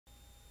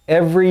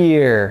Every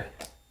year,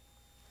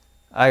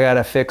 I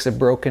gotta fix a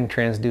broken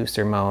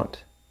transducer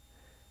mount.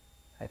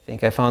 I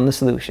think I found the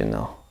solution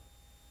though.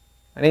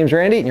 My name's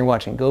Randy and you're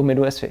watching Go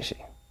Midwest Fishing.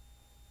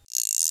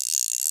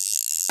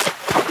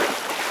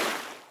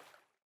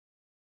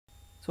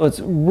 So it's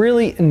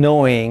really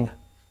annoying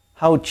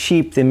how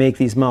cheap they make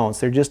these mounts.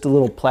 They're just a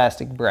little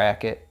plastic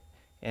bracket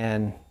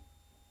and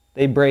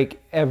they break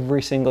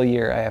every single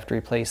year. I have to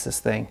replace this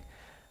thing.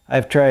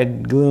 I've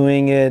tried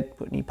gluing it,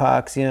 putting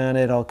epoxy on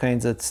it, all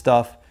kinds of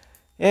stuff.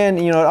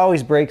 And you know, it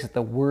always breaks at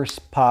the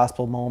worst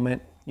possible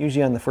moment,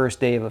 usually on the first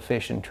day of a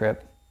fishing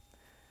trip.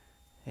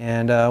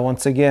 And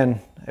once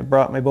again, I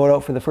brought my boat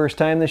out for the first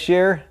time this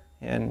year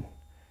and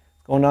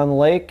going down the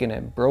lake and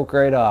it broke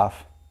right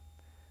off.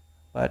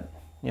 But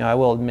you know, I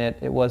will admit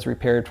it was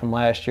repaired from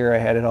last year. I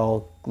had it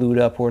all glued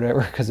up or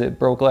whatever because it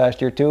broke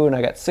last year too, and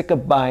I got sick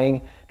of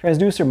buying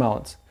transducer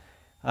mounts.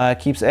 It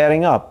keeps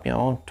adding up, you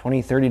know,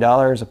 $20,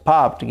 $30 a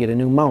pop to get a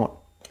new mount.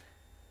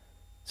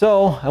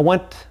 So I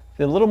went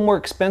the little more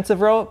expensive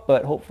route,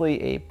 but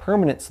hopefully a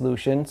permanent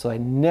solution so I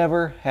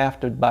never have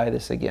to buy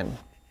this again.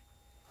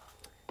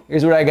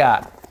 Here's what I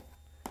got.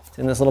 It's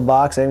in this little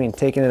box. I haven't even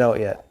taken it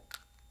out yet.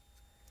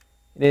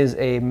 It is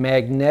a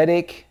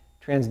magnetic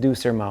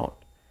transducer mount.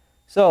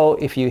 So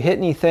if you hit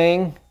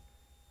anything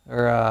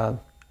or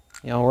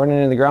you know, running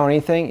into the ground or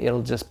anything,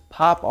 it'll just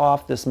pop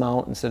off this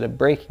mount instead of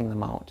breaking the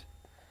mount.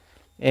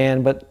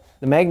 But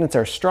the magnets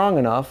are strong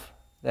enough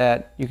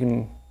that you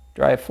can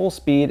drive full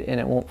speed and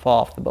it won't fall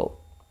off the boat.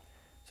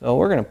 So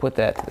we're going to put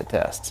that to the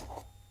test.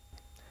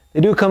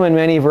 They do come in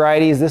many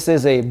varieties. This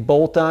is a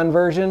bolt-on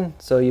version.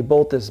 So you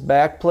bolt this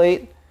back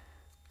plate.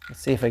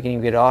 Let's see if I can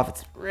even get it off.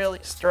 It's really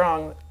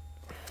strong.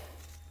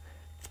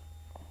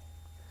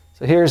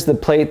 So here's the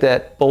plate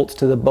that bolts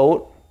to the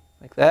boat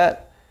like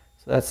that.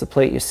 So that's the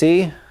plate you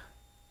see. It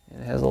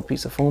has a little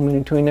piece of foam in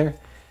between there.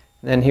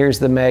 And then here's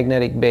the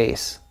magnetic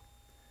base.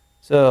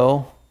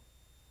 So,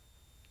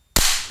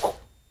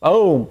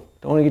 oh,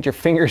 don't want to get your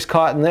fingers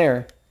caught in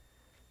there.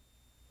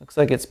 Looks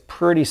like it's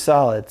pretty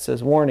solid. It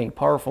says warning,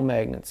 powerful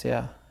magnets.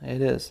 Yeah,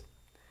 it is.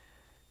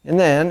 And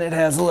then it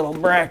has a little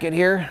bracket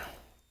here.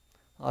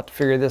 I'll have to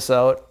figure this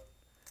out.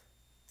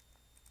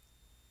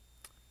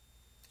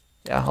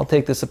 Yeah, I'll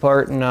take this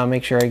apart and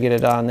make sure I get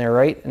it on there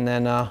right, and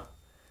then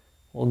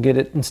we'll get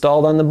it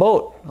installed on the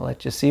boat. I'll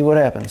let you see what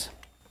happens.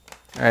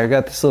 All right, I've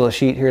got this little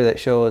sheet here that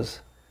shows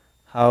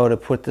how to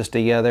put this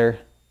together.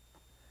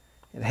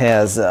 It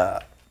has,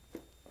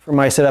 for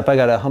my setup, I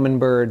got a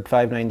Humminbird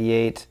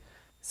 598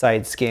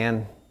 side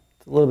scan.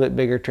 It's a little bit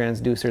bigger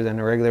transducer than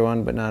a regular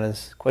one, but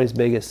not quite as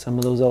big as some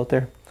of those out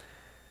there.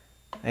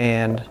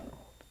 And it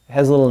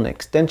has a little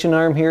extension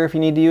arm here if you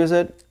need to use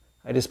it.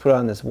 I just put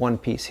on this one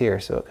piece here,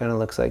 so it kind of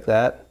looks like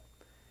that.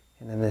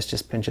 And then this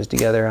just pinches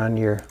together on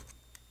your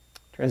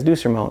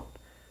transducer mount.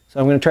 So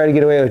I'm going to try to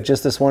get away with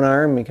just this one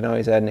arm. You can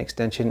always add an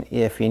extension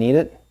if you need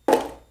it.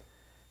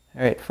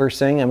 All right, first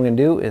thing I'm going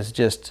to do is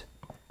just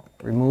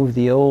remove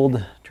the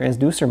old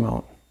transducer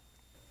mount.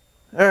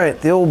 All right,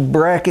 the old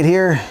bracket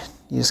here,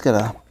 you just got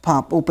to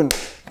pop open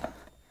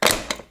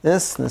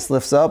this. This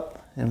lifts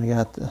up, and we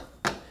got the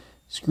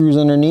screws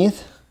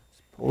underneath.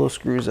 Let's pull those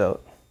screws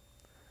out.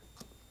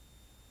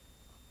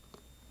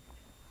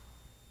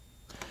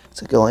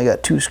 Looks like I only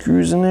got 2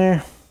 screws in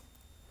there.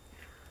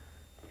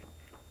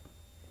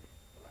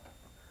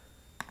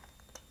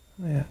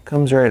 Yeah, it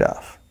comes right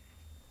off.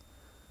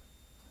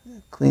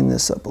 Clean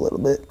this up a little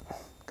bit.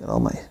 Got all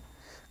my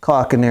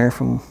caulk in there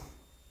from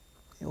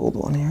the old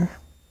one here.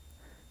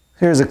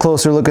 Here's a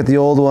closer look at the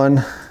old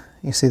one.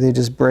 You see they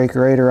just break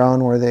right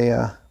around where they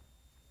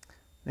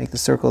make the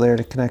circle there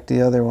to connect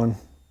the other one.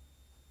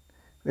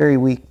 Very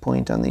weak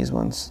point on these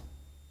ones.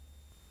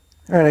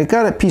 All right, I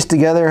got it pieced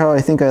together how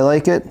I think I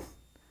like it.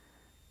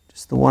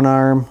 Just the one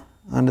arm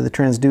onto the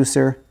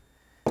transducer.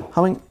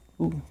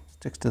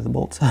 Sticks to the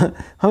bolts.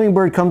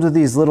 Humminbird comes with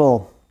these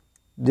little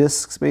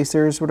disc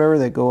spacers, whatever,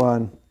 that go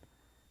on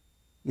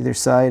either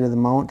side of the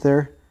mount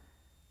there.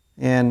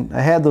 And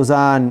I had those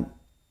on,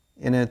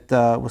 and it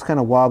was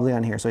kind of wobbly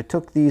on here. So I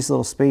took these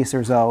little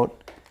spacers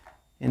out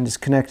and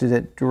just connected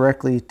it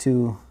directly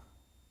to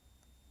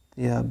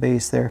the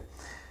base there.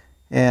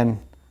 And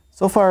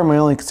so far my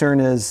only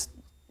concern is,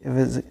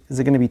 is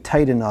it going to be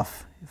tight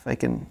enough? If I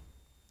can,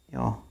 you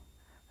know,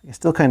 I can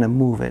still kind of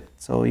move it.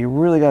 So you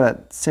really got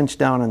to cinch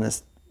down on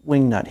this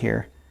wing nut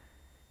here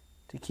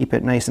to keep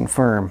it nice and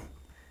firm,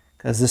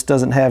 because this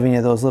doesn't have any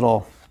of those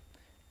little,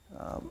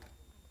 I don't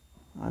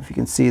know if you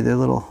can see, the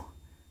little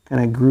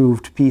kind of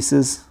grooved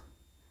pieces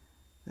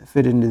that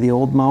fit into the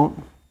old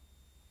mount.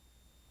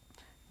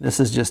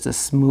 This is just a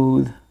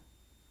smooth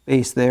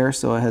base there,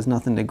 so it has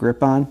nothing to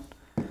grip on.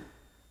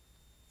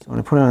 So when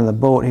I put it on the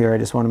boat here, I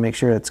just want to make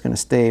sure it's going to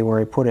stay where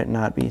I put it and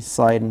not be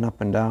sliding up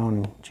and down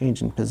and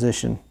changing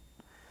position.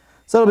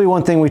 So that'll be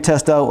one thing we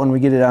test out when we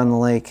get it on the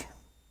lake.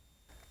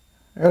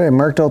 All right, I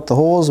marked out the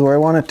holes where I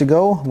want it to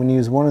go. I'm going to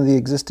use one of the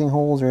existing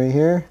holes right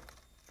here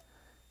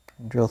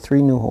and drill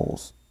 3 new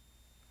holes.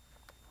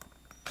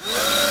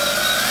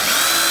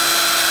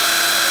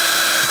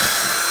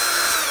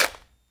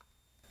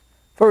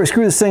 Before we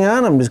screw this thing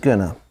on, I'm just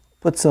gonna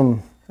put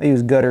some, I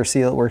use gutter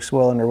seal, it works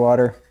well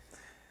underwater,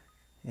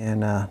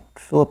 and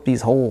fill up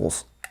these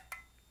holes.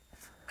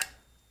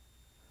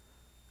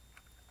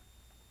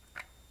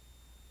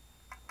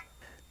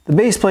 The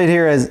base plate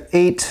here has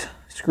 8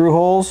 screw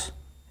holes,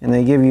 and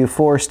they give you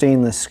 4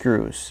 stainless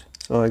screws.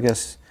 So I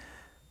guess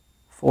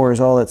 4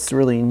 is all that's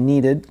really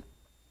needed.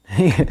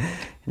 It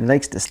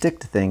likes to stick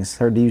to things. It's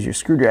hard to use your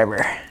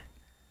screwdriver.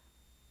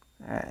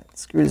 Alright,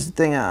 screw this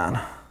thing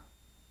on.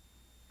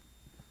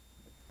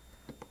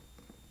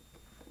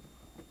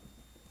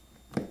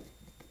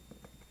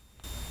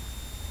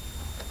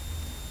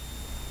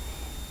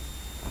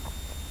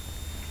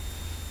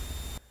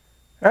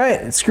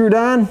 Alright, it's screwed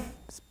on.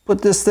 Let's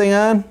put this thing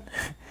on.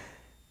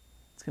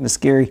 It's kind of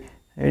scary.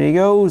 There he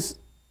goes.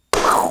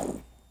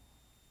 Alright,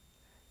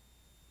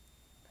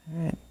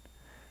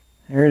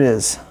 there it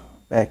is.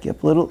 Back you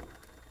up a little.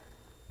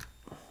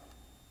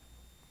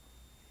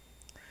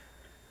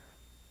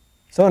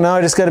 So now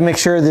I just got to make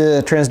sure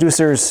the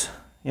transducer's,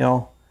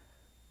 the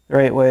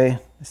right way.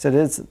 I said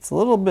it's a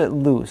little bit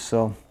loose,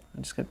 so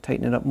I just got to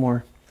tighten it up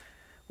more.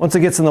 Once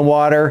it gets in the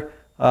water,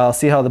 I'll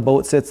see how the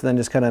boat sits, and then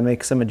just kind of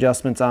make some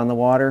adjustments on the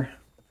water.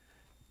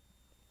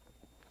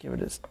 Give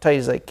it as tight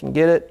as I can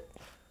get it.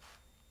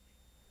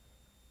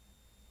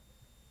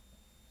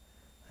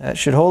 That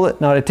should hold it.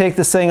 Now to take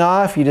this thing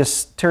off, you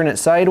just turn it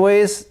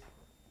sideways,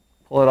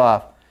 pull it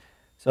off.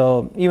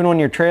 So even when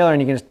you're trailering,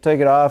 you can just take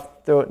it off,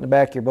 throw it in the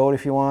back of your boat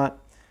if you want,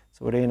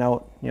 so it ain't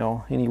out,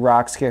 any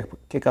rocks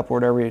kick up or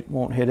whatever, it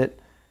won't hit it.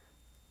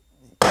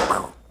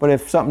 But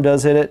if something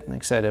does hit it, like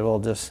I said,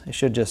 it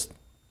should just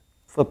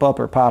flip up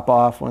or pop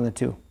off, one of the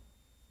two.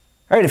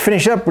 All right, to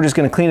finish up, we're just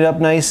going to clean it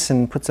up nice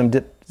and put some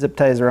zip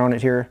ties around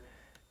it here.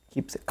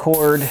 Keeps the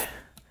cord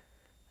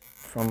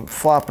from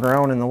flopping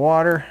around in the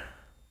water.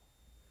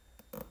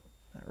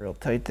 Not real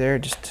tight there,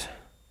 just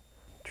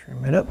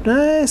trim it up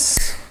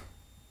nice.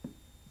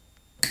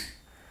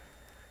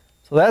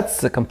 So that's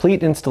the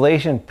complete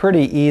installation,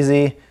 pretty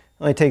easy.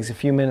 Only takes a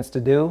few minutes to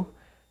do.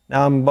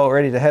 Now I'm about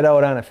ready to head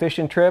out on a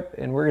fishing trip,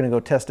 and we're going to go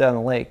test it on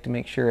the lake to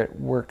make sure it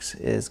works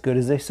as good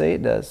as they say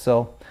it does.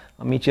 So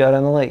I'll meet you out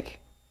on the lake.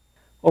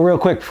 Well, real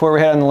quick before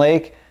we head on the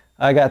lake,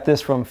 I got this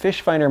from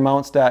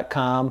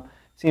fishfindermounts.com.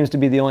 Seems to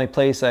be the only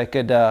place I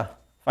could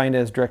find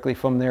it directly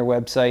from their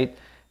website,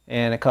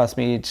 and it cost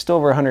me just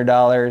over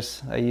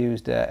 $100. I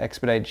used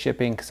expedited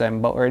shipping because I'm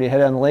about ready to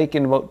head on the lake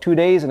in about 2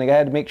 days, and I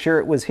had to make sure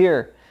it was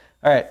here.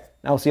 All right,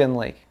 now we'll see you on the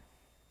lake.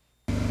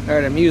 All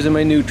right, I'm using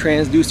my new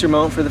transducer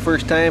mount for the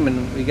first time,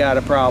 and we got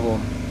a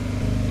problem.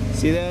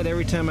 See that?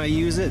 Every time I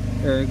use it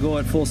or go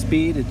at full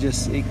speed,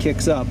 it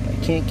kicks up. I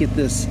can't get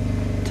this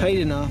tight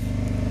enough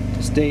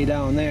to stay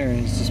down there.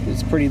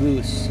 It's pretty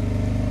loose.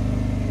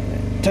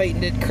 I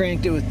tightened it,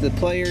 cranked it with the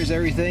pliers,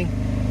 everything,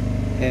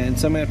 and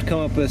so I'm gonna have to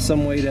come up with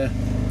some way to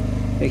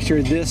make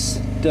sure this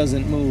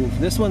doesn't move.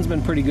 This one's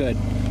been pretty good.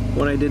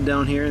 What I did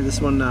down here,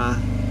 this one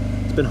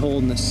it's been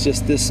holding. It's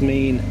just this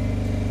main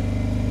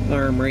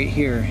arm right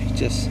here.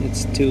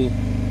 It's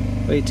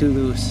way too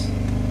loose.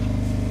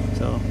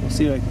 So we'll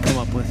see what I can come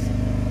up with.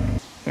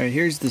 All right,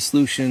 here's the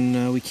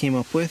solution we came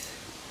up with.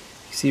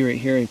 You see right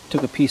here, I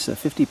took a piece of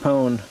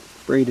 50-pound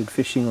braided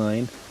fishing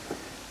line,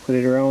 put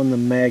it around the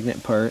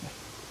magnet part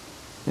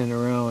and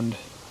around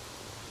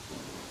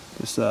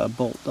this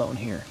bolt down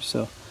here.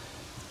 So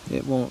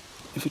it won't,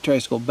 if it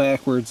tries to go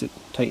backwards, it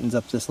tightens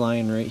up this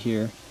line right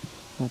here.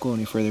 It won't go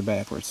any further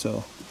backwards.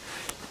 So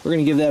we're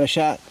gonna give that a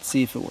shot,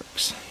 see if it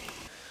works.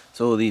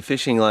 So the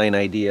fishing line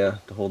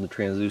idea to hold the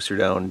transducer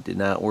down did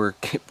not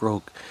work. It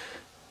broke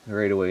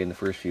right away in the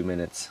first few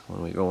minutes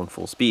when we were going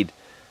full speed.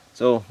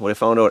 So what I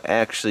found out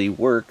actually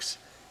works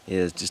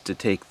is just to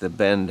take the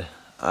bend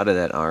out of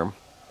that arm.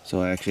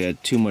 So I actually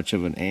had too much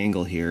of an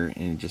angle here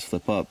and just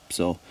flip up.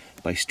 So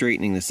by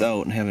straightening this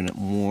out and having it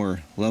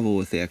more level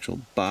with the actual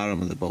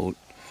bottom of the boat,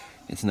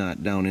 it's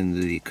not down into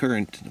the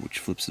current, which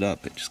flips it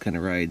up. It just kind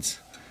of rides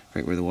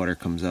right where the water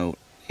comes out,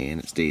 and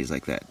it stays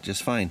like that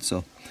just fine.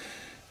 So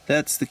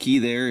that's the key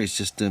there, is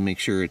just to make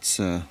sure it's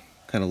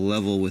kind of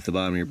level with the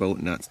bottom of your boat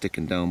and not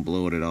sticking down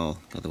below it at all.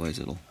 Otherwise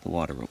the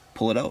water will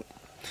pull it out.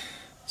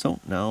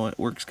 So now it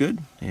works good,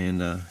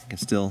 and I can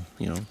still,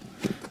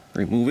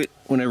 remove it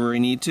whenever I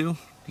need to.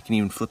 You can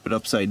even flip it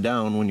upside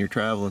down when you're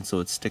traveling so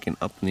it's sticking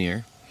up in the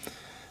air.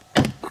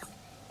 But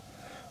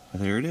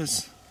there it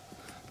is.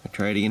 I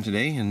tried it again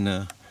today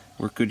and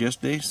worked good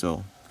yesterday,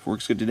 so if it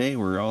works good today,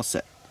 we're all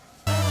set.